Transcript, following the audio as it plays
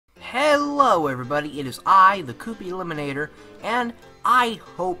Hello everybody, it is I, the Koopy Eliminator, and I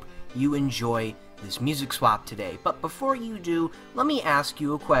hope you enjoy this music swap today. But before you do, let me ask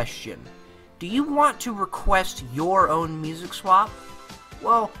you a question. Do you want to request your own music swap?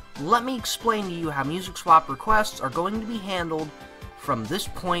 Well, let me explain to you how music swap requests are going to be handled from this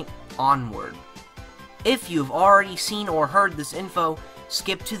point onward. If you've already seen or heard this info,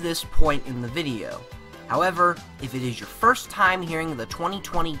 skip to this point in the video. However, if it is your first time hearing the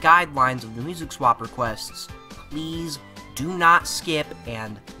 2020 guidelines of the music swap requests, please do not skip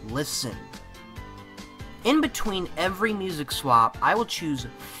and listen. In between every music swap, I will choose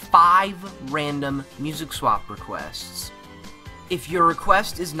 5 random music swap requests. If your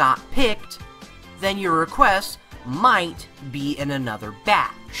request is not picked, then your request might be in another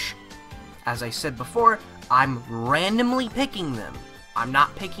batch. As I said before, I'm randomly picking them. I'm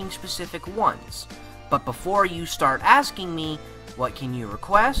not picking specific ones. But before you start asking me, what can you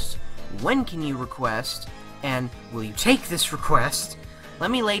request, when can you request, and will you take this request,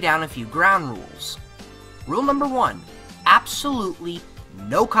 let me lay down a few ground rules. Rule number 1, absolutely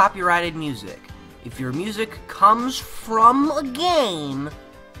no copyrighted music. If your music comes from a game,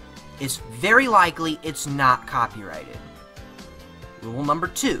 it's very likely it's not copyrighted. Rule number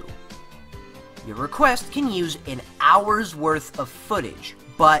 2, your request can use an hour's worth of footage,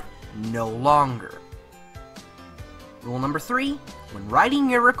 but no longer. Rule number 3, when writing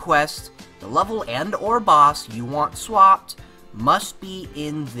your request, the level and/or boss you want swapped must be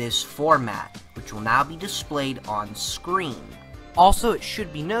in this format, which will now be displayed on screen. Also, it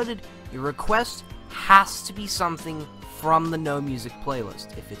should be noted, your request has to be something from the No Music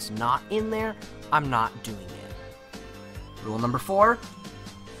playlist. If it's not in there, I'm not doing it. Rule number 4,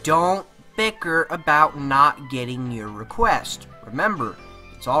 don't bicker about not getting your request. Remember,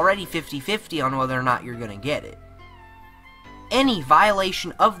 it's already 50-50 on whether or not you're gonna get it. Any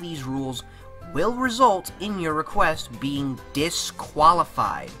violation of these rules will result in your request being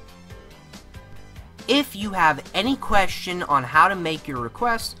disqualified. If you have any question on how to make your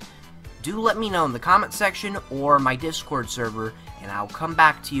request, do let me know in the comment section or my Discord server, and I'll come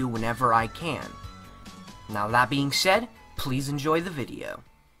back to you whenever I can. Now that being said, please enjoy the video.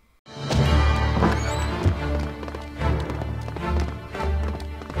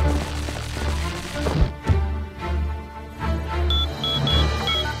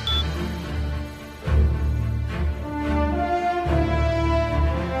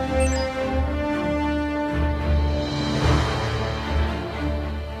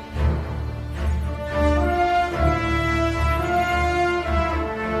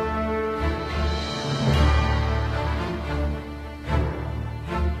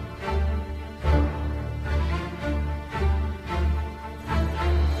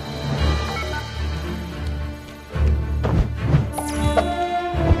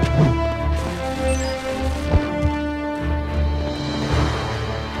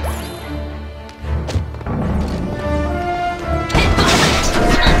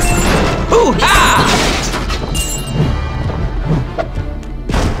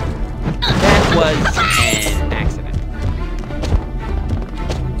 That was an accident.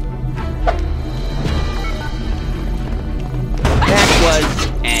 That was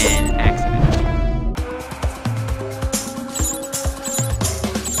an accident.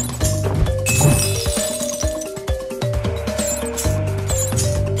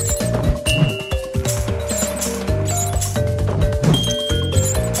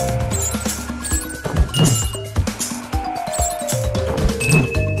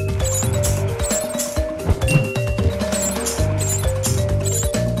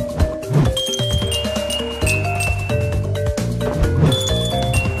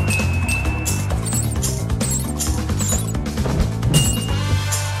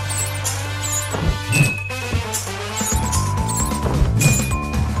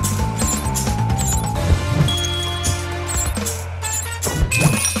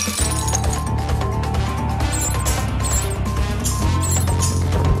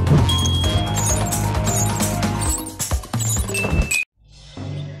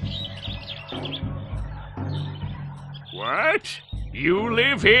 What? You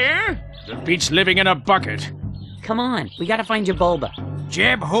live here? The beach living in a bucket. Come on, we gotta find Jabulba.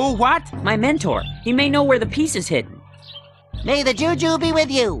 Jeb who what? My mentor. He may know where the piece is hidden. May the juju be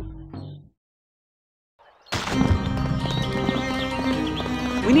with you!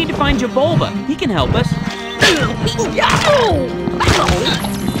 We need to find Jabulba. He can help us.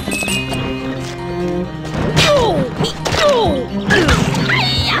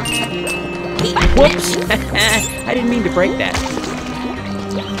 Whoops! I didn't mean to break that.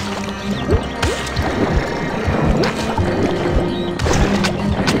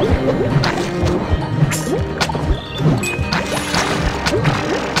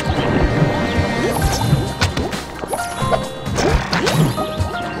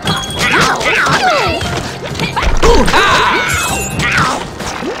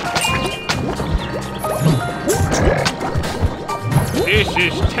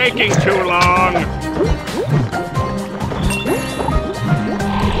 taking too long.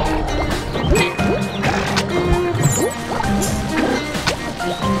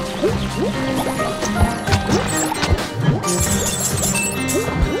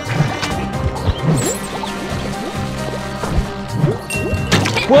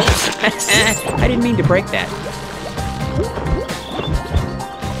 Whoops! I didn't mean to break that.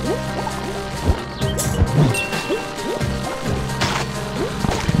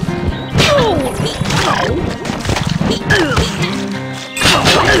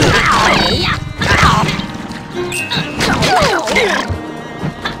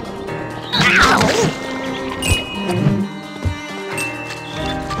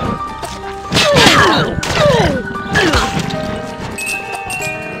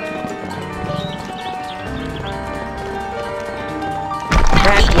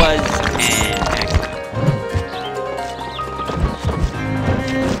 That was an accident.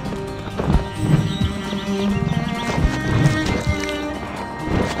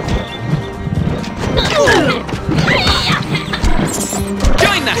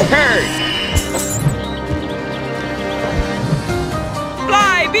 Join the herd!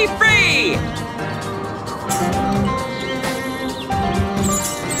 Fly, be free!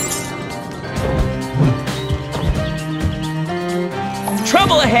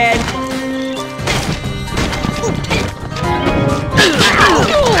 Trouble ahead!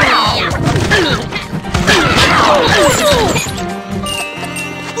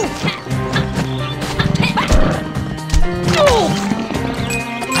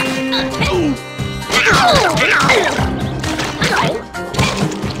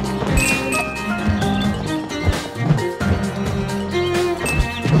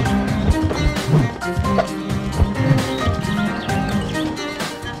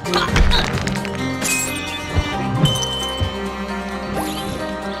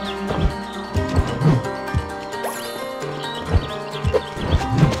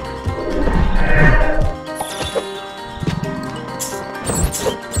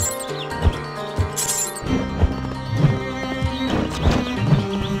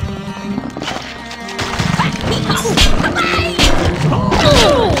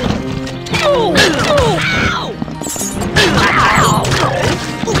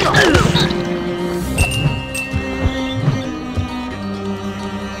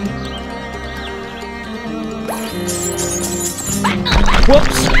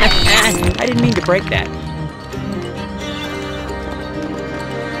 Whoops! I didn't mean to break that.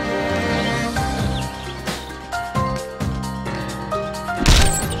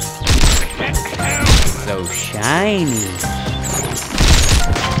 So shiny.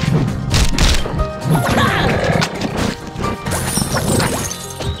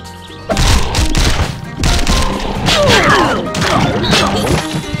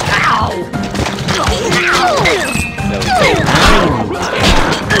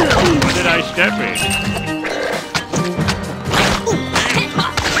 What did I step in?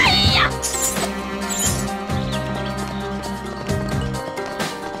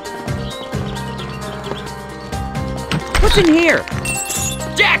 What's in here?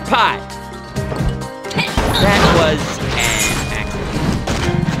 Jackpot! That was an accident.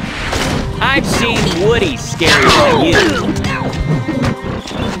 I've seen Woody scarier than you.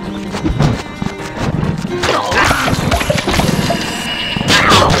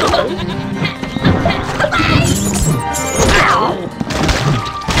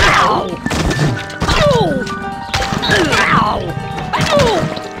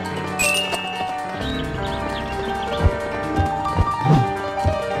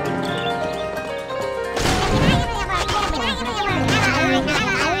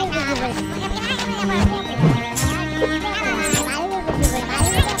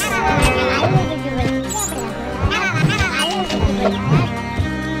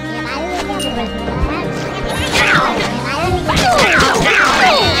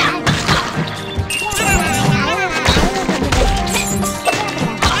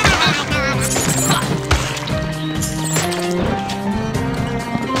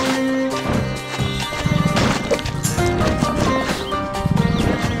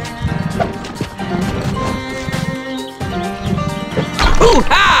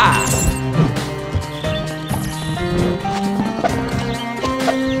 Hoo-ha!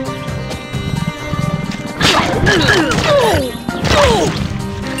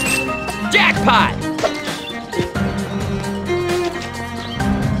 Jackpot!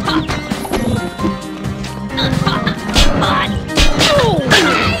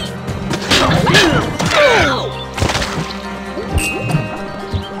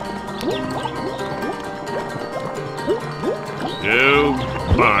 Two,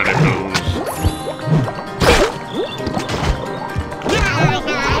 barnacles.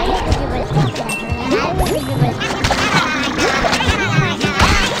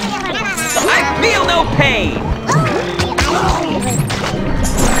 I feel no pain!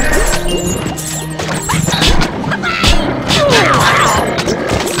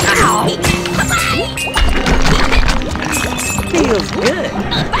 Feels good.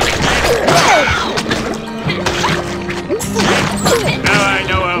 Now I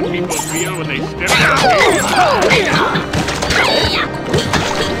know how people feel when they step down here.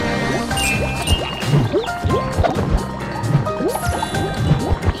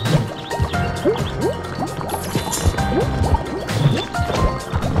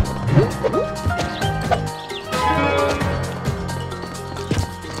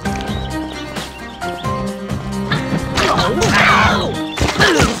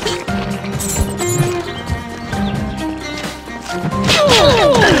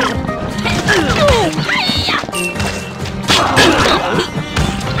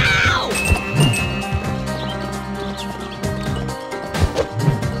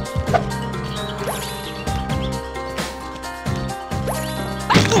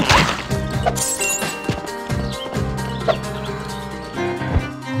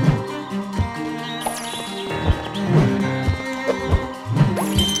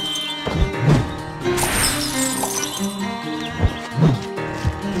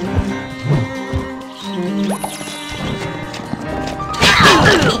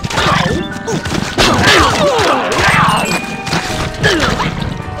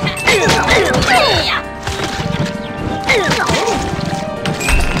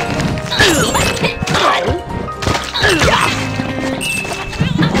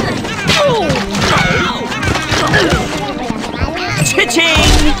 Cha-ching!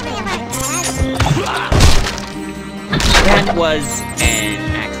 That was an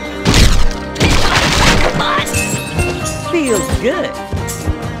accident. Feels good.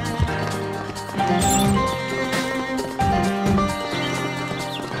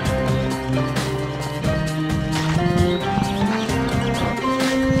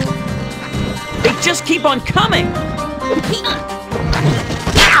 They just keep on coming!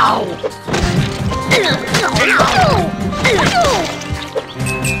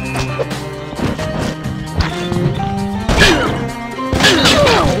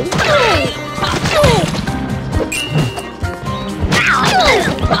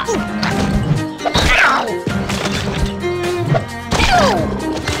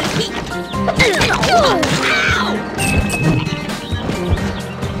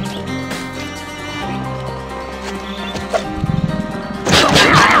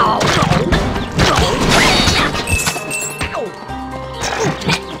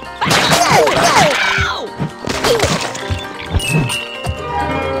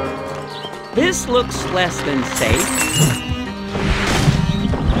 This looks less than safe.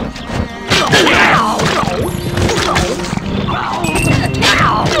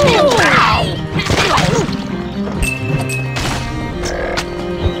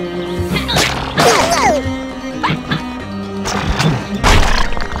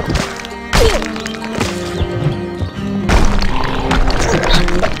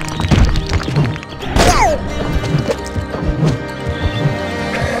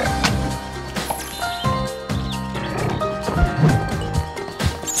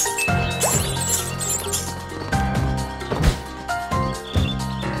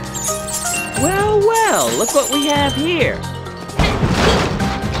 Well, look what we have here.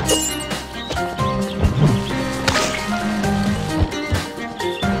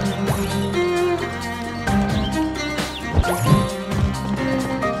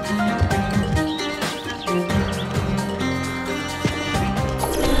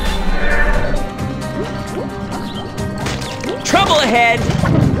 Trouble ahead!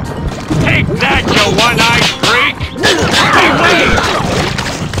 Take that, you one-eyed freak! Hey, wait!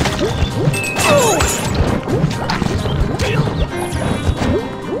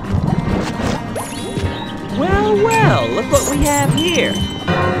 Well, look what we have here.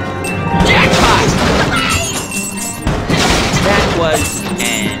 Jackpot! That was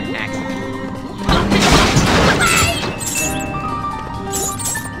an accident.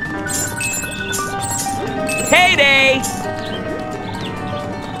 Payday!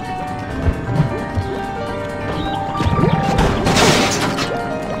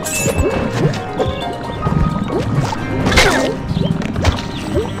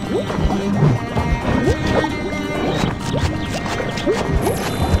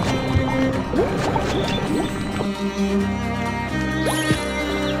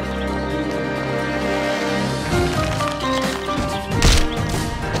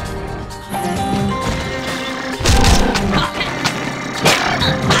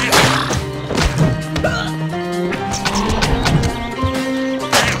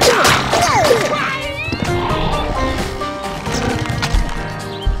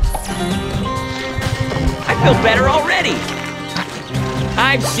 feel better already.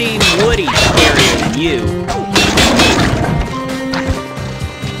 I've seen Woody scarier than you.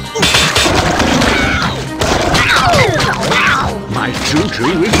 My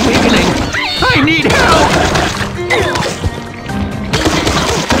choo-choo is weakening. I need help!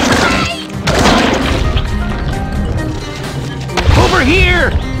 Over here!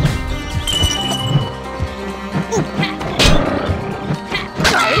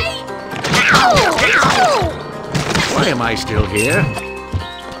 Why am I still here?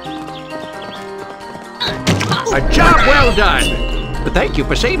 A job well done! But thank you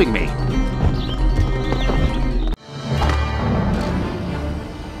for saving me.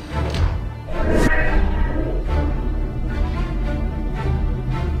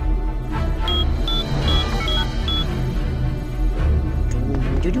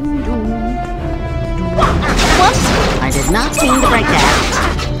 Whoops! I did not mean to break that.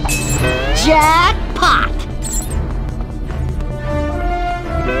 Jackpot!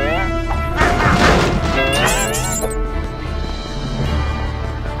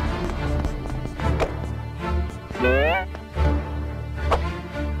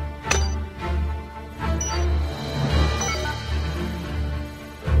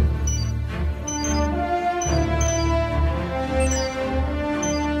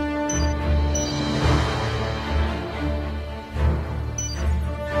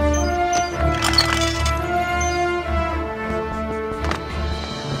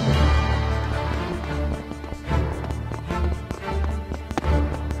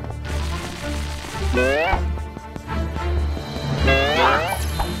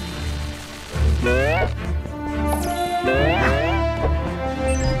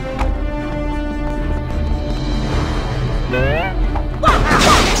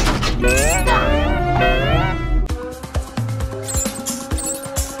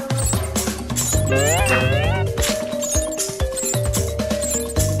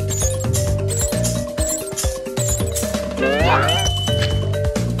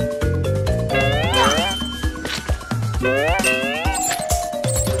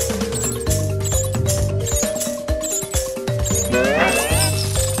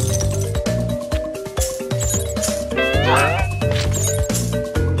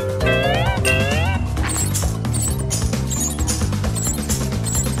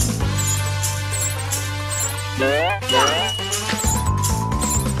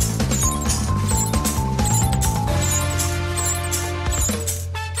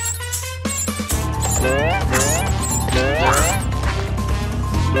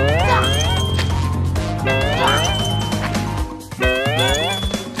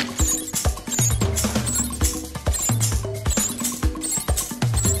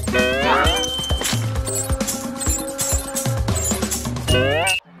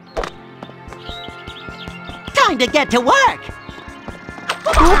 Time to get to work!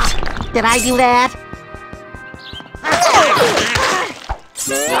 Oops! Did I do that?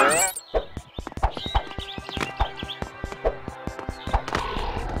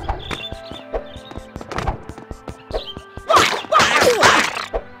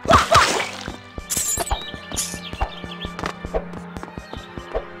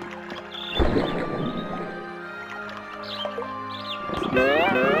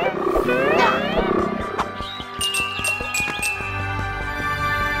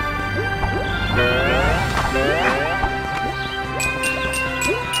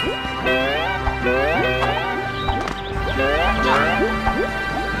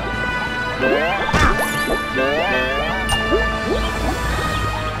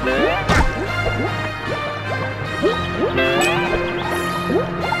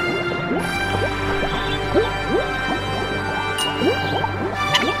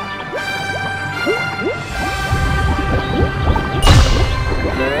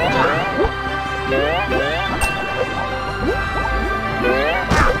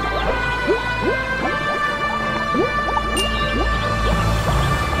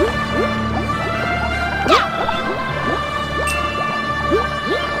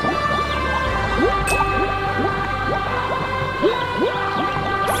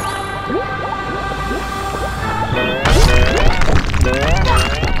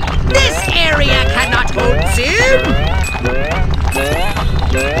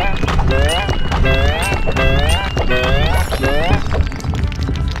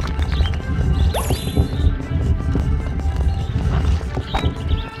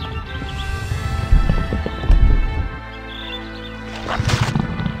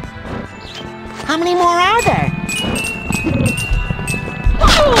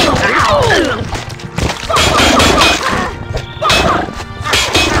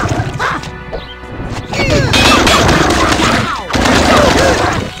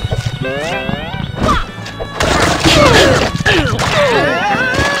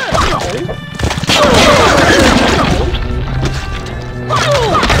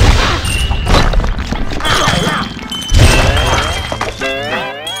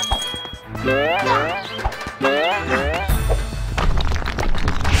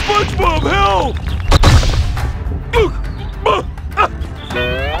 SpongeBob, help!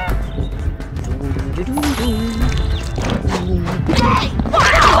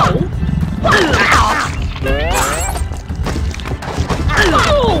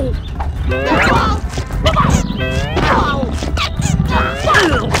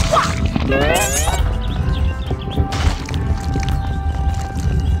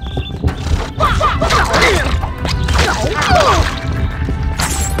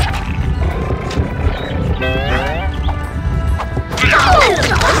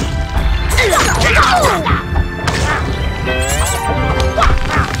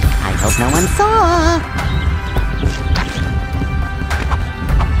 I hope no one saw.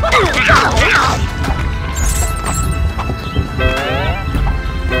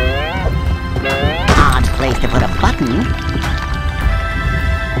 Odd place to put a button.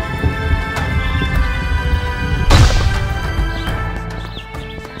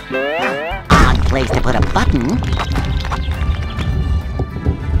 Odd place to put a button.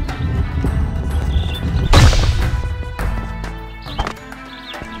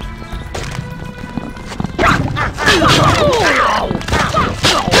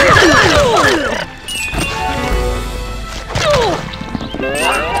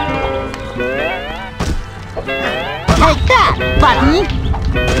 Take that, button!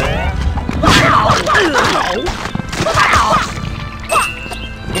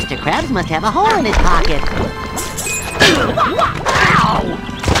 Mr. Krabs must have a hole in his pocket.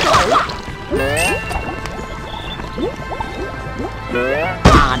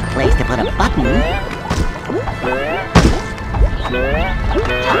 Odd place to put a button.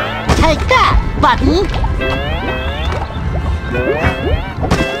 Take that, button!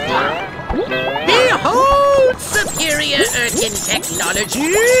 Behold superior Earthen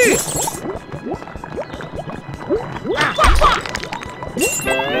technology!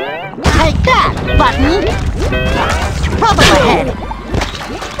 Take that, button! Trouble ahead!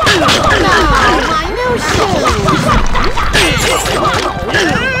 No, my new shoes!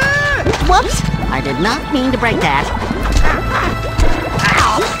 Whoops! I did not mean to break that.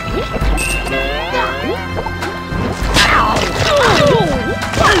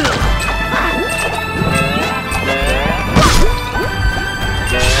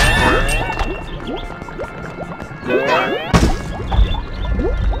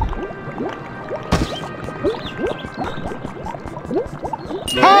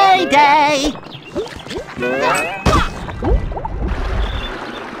 Heyday!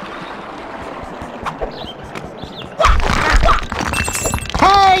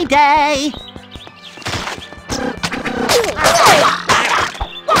 Heyday!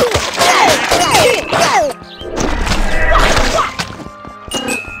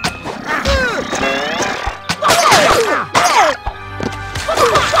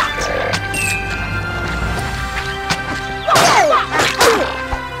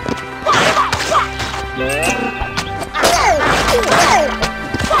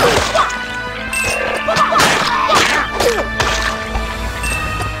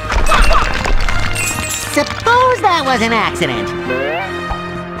 Suppose that was an accident.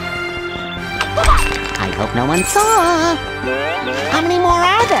 I hope no one saw. How many more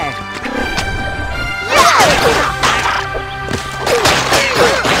are there?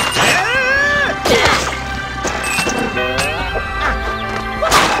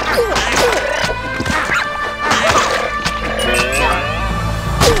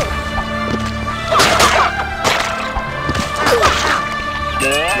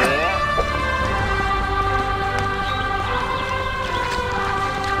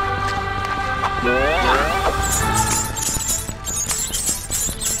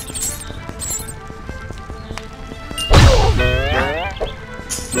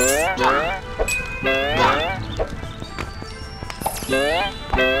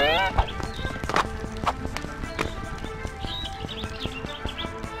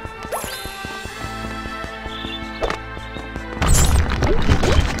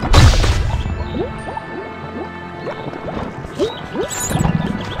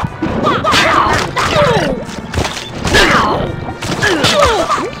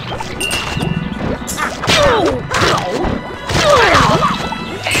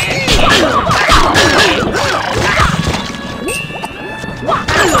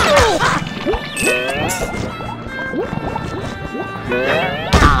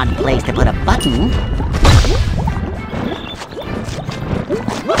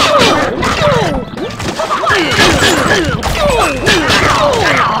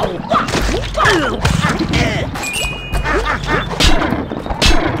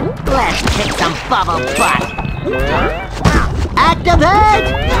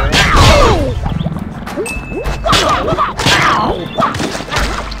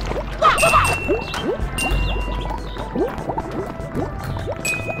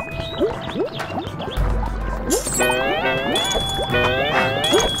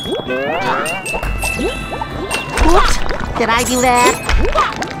 Did I do that?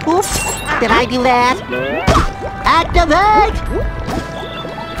 Oops. Did I do that? Activate!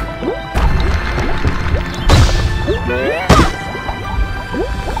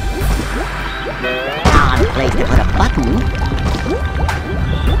 Odd place to put a button.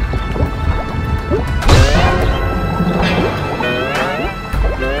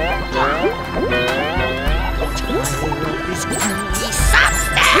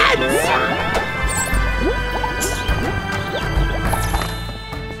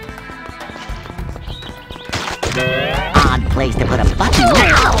 Odd place to put a button.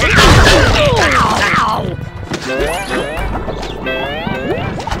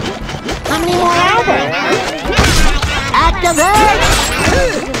 How many more are there? Activate!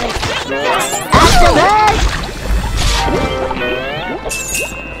 Activate!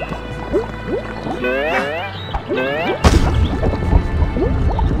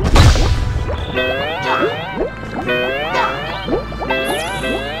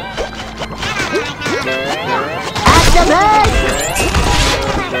 Activate!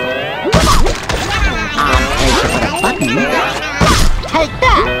 Odd place to put a button. Take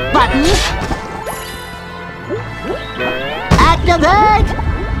that, button! Activate!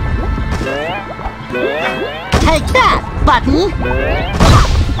 Take that, button!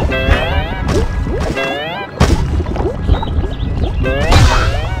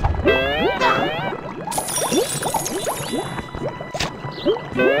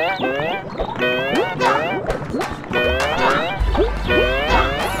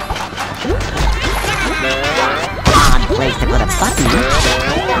 Odd place to put a button.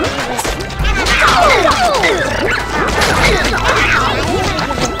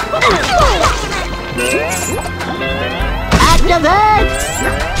 Activate!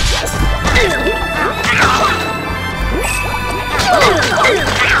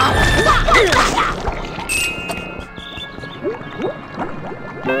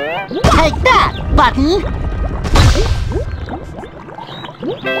 Take that, button!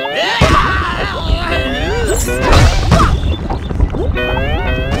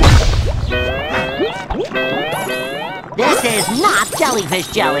 This is not jellyfish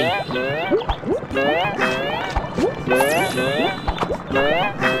jelly.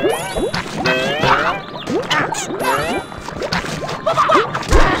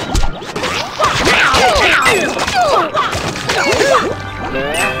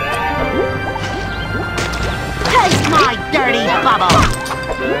 Taste my dirty bubble!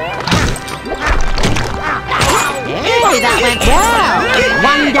 Hey, that went well!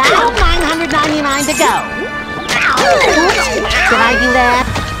 One down, 999 to go. Oops, did I do that?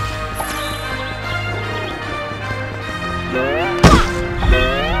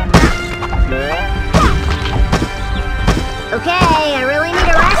 Okay, I really need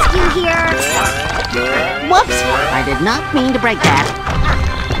a rescue here. Whoops, I did not mean to break that.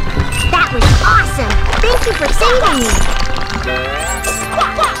 That was awesome. Thank you for saving me.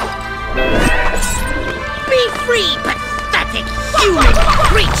 Be free, pathetic human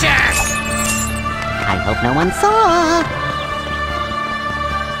creature! I hope no one saw.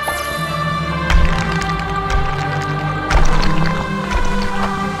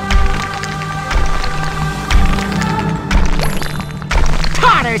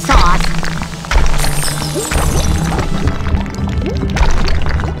 Tartar sauce!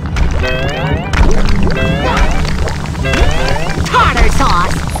 Tartar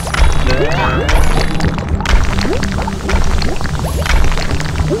sauce!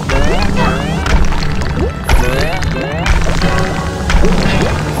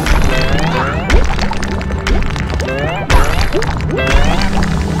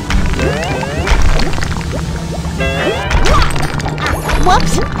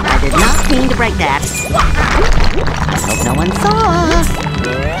 Whoops! I did not mean to break that. I hope no one saw.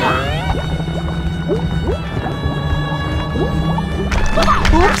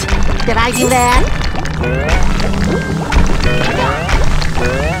 Oops! Did I do that?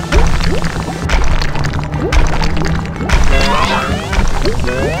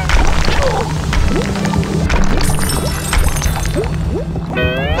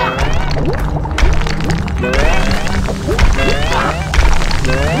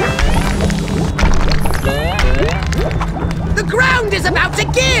 The ground is about to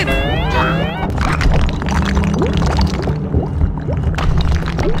give!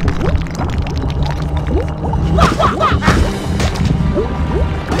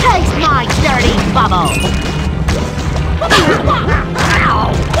 Taste my dirty bubble!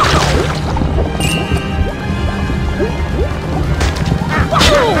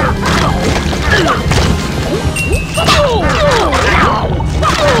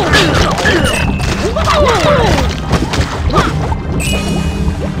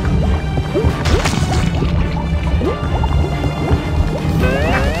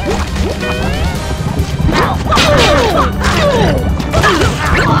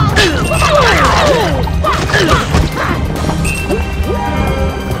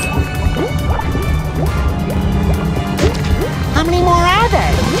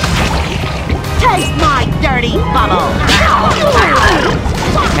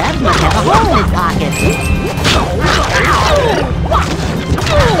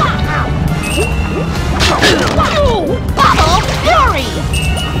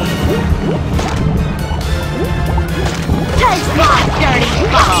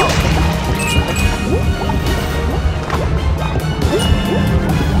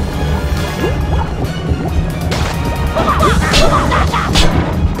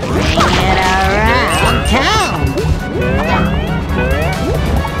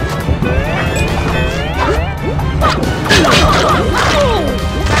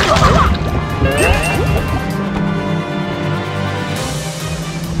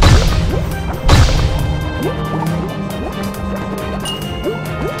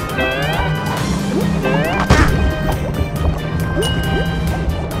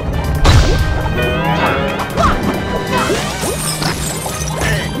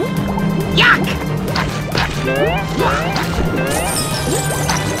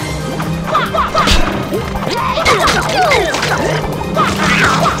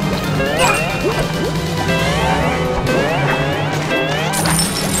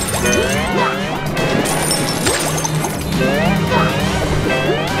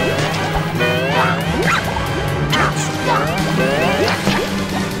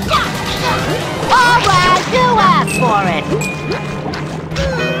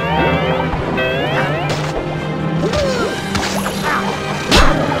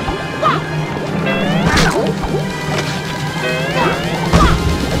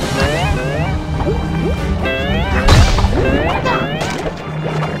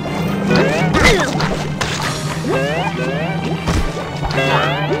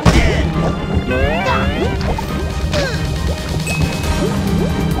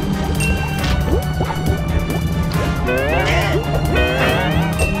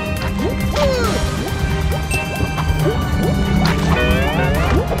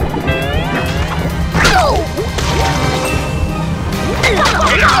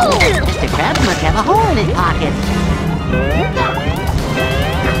 Mr. Krabs must have a hole in his pocket.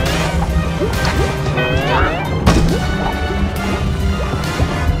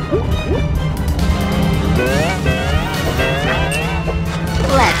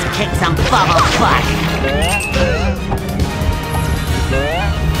 Let's kick some bubble butt.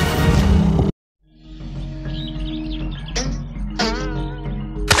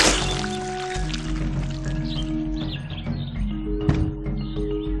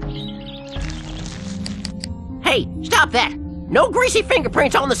 Hey, stop that! No greasy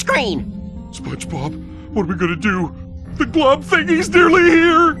fingerprints on the screen! SpongeBob, what are we gonna do? The glob thingy's nearly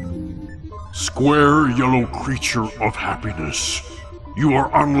here! Square yellow creature of happiness. You are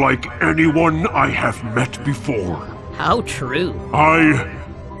unlike anyone I have met before. How true. I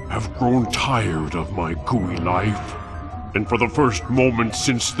have grown tired of my gooey life. And for the first moment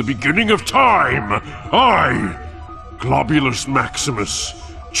since the beginning of time, I, Globulus Maximus,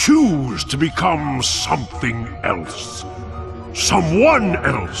 choose to become something else. Someone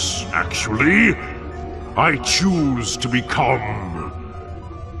else, actually. I choose to become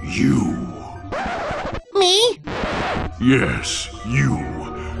you. Me? Yes, you.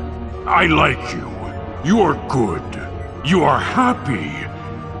 I like you. You are good. You are happy.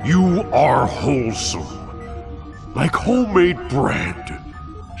 You are wholesome. Like homemade bread.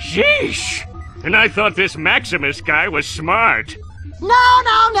 Sheesh! And I thought this Maximus guy was smart.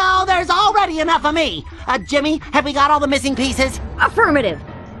 No, there's already enough of me. Jimmy, have we got all the missing pieces? Affirmative.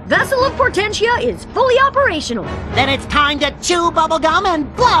 Vessel of Portentia is fully operational. Then it's time to chew bubblegum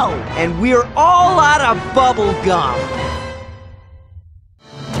and blow! And we're all out of bubble gum.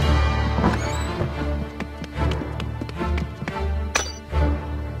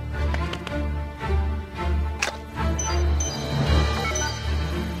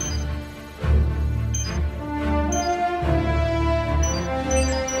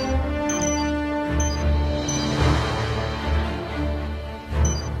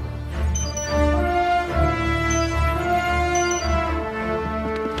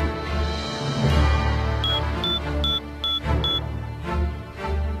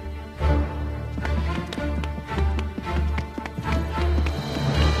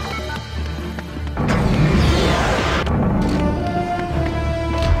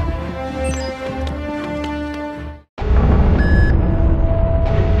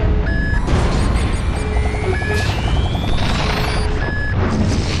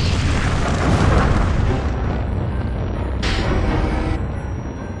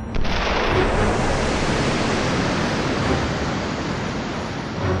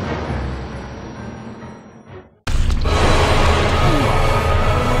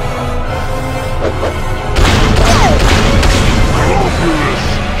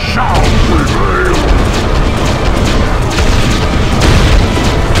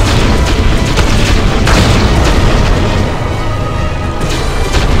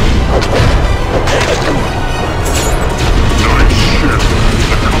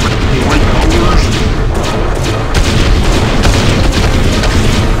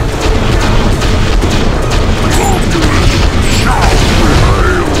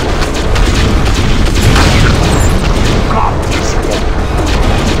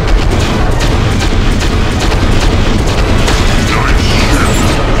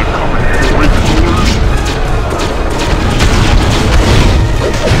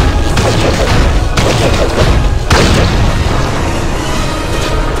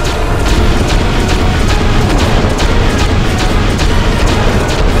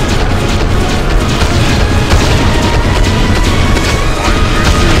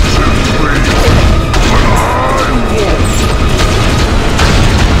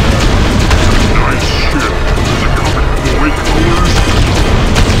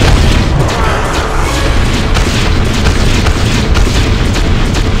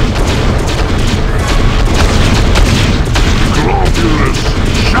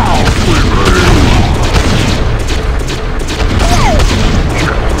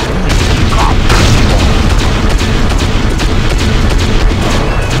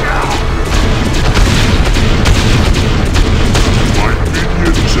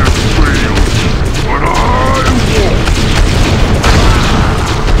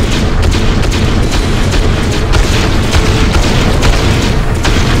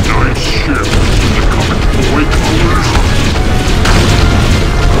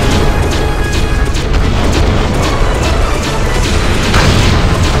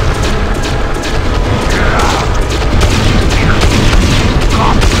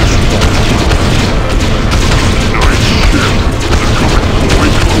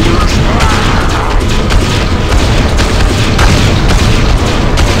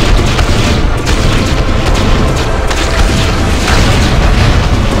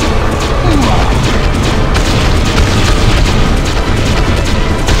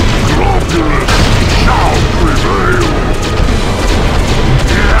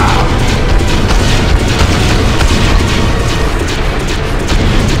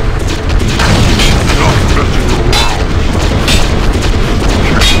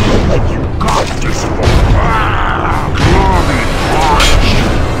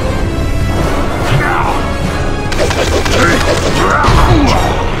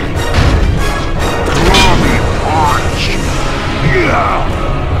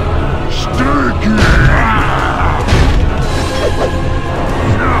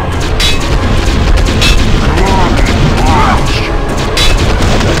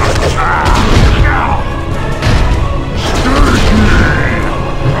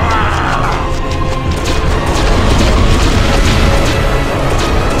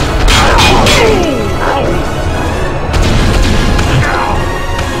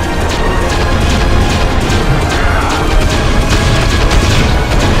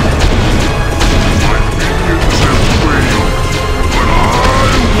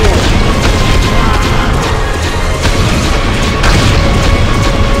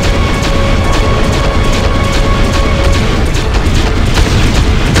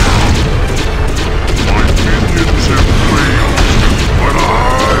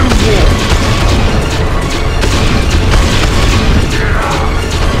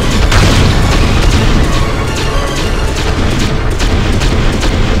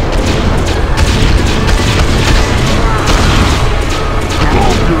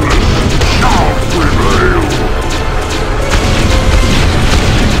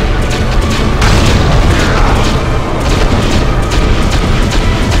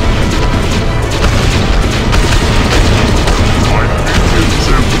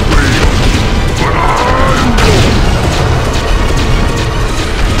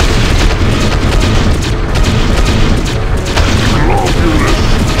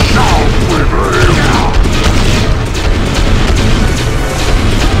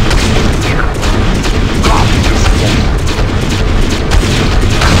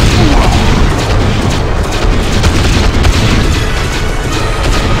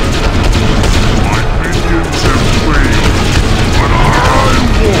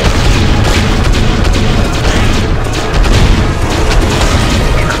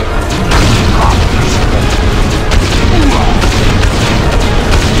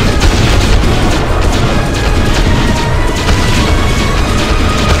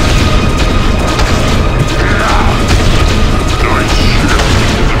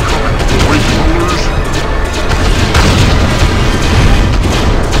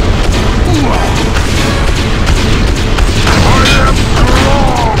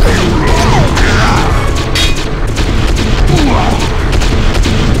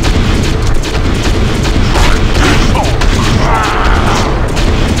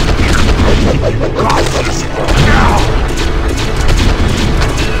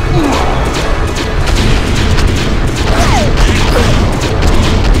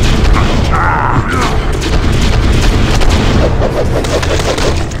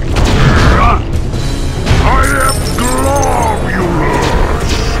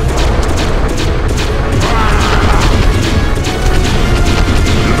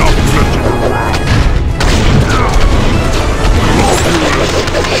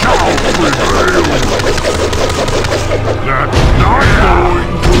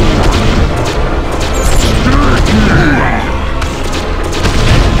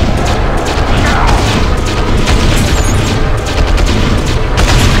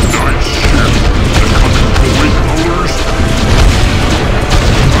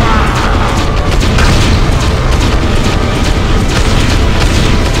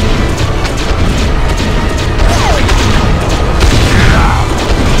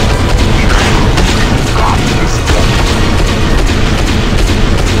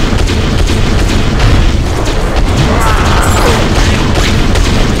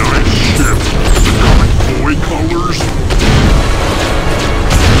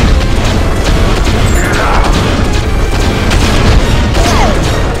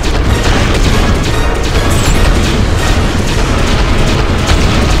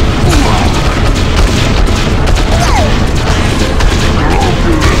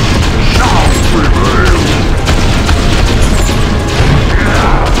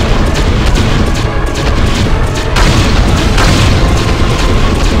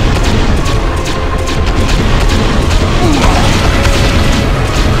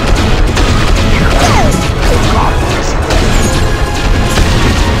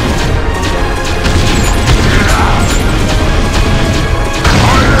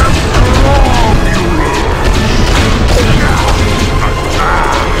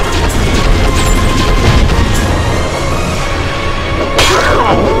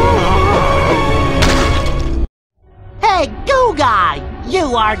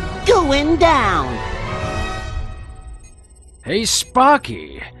 You are going down! Hey,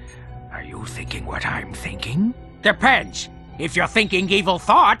 Sparky. Are you thinking what I'm thinking? Depends. If you're thinking evil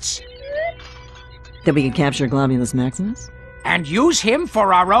thoughts. That we can capture Globulus Maximus? And use him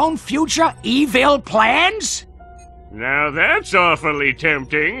for our own future evil plans? Now that's awfully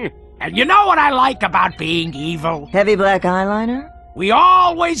tempting. And you know what I like about being evil? Heavy black eyeliner? We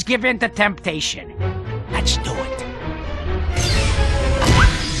always give in to temptation. Let's do it.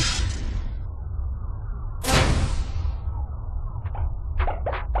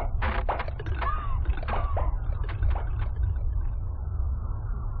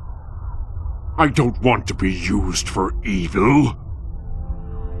 I don't want to be used for evil.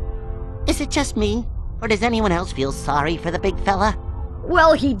 Is it just me? Or does anyone else feel sorry for the big fella?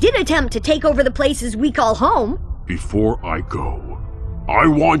 Well, he did attempt to take over the places we call home. Before I go, I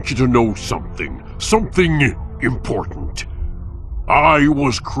want you to know something. Something important. I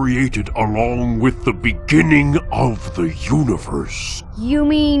was created along with the beginning of the universe. You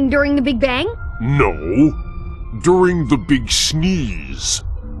mean during the Big Bang? No, during the big sneeze.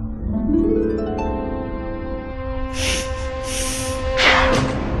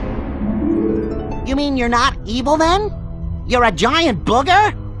 You mean you're not evil then? You're a giant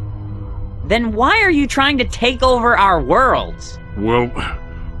booger? Then why are you trying to take over our worlds? Well,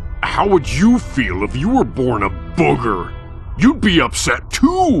 how would you feel if you were born a booger? You'd be upset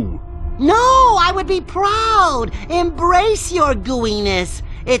too! No, I would be proud! Embrace your gooiness!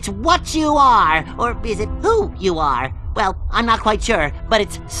 It's what you are, or is it who you are? Well, I'm not quite sure, but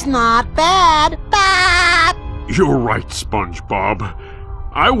it's not bad. Bad! You're right, SpongeBob.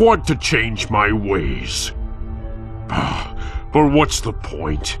 I want to change my ways. But what's the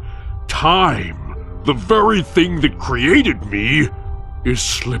point? Time, the very thing that created me, is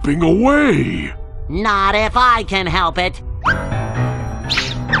slipping away. Not if I can help it.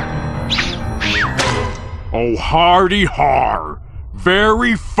 Oh, hardy har.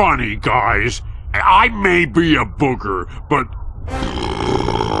 Very funny, guys. I may be a booger, but...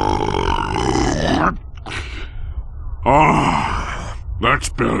 That's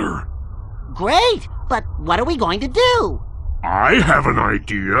better. Great, but what are we going to do? I have an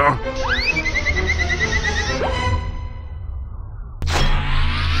idea.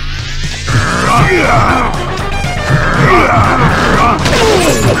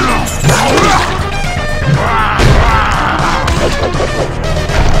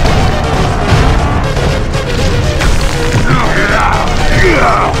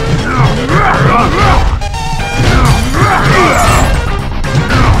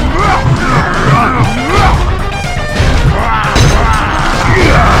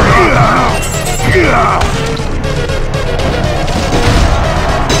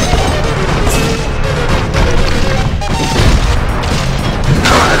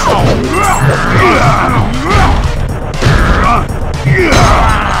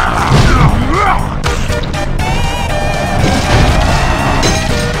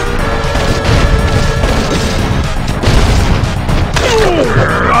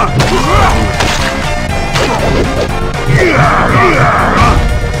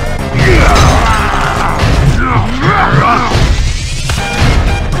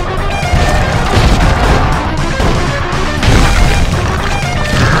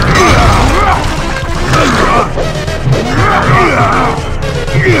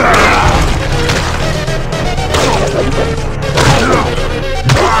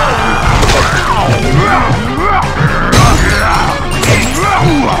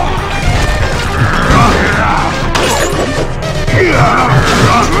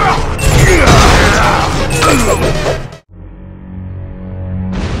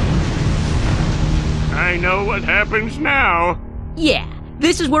 I know what happens now. Yeah,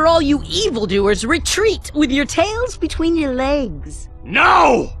 this is where all you evildoers retreat with your tails between your legs.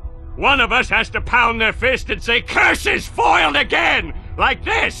 No! One of us has to pound their fist and say, "Curses foiled again!" Like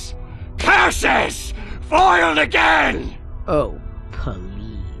this! Curses foiled again! Oh,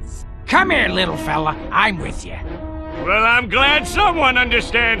 please. Come here, little fella. I'm with you. Well, I'm glad someone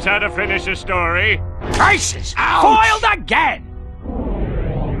understands how to finish a story. Curses foiled again!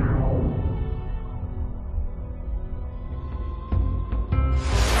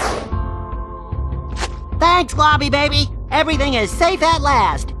 Thanks, Globby baby. Everything is safe at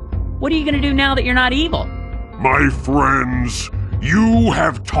last. What are you gonna do now that you're not evil? My friends, you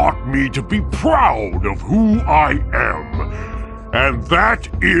have taught me to be proud of who I am. And that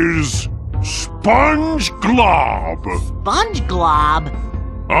is Sponge Glob. Sponge Glob?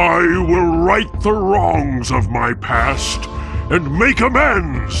 I will right the wrongs of my past and make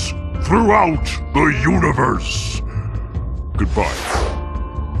amends throughout the universe. Goodbye.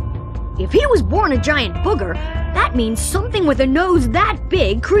 If he was born a giant booger, that means something with a nose that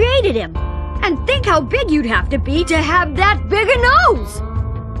big created him. And think how big you'd have to have that big a nose!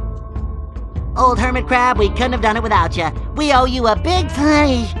 Old hermit crab, we couldn't have done it without you. We owe you a big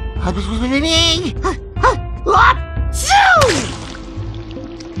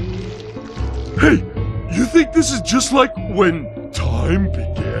Hey, you think this is just like when time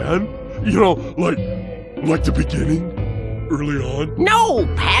began? You know, like the beginning? Early on? No,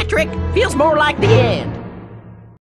 Patrick. Feels more like the end.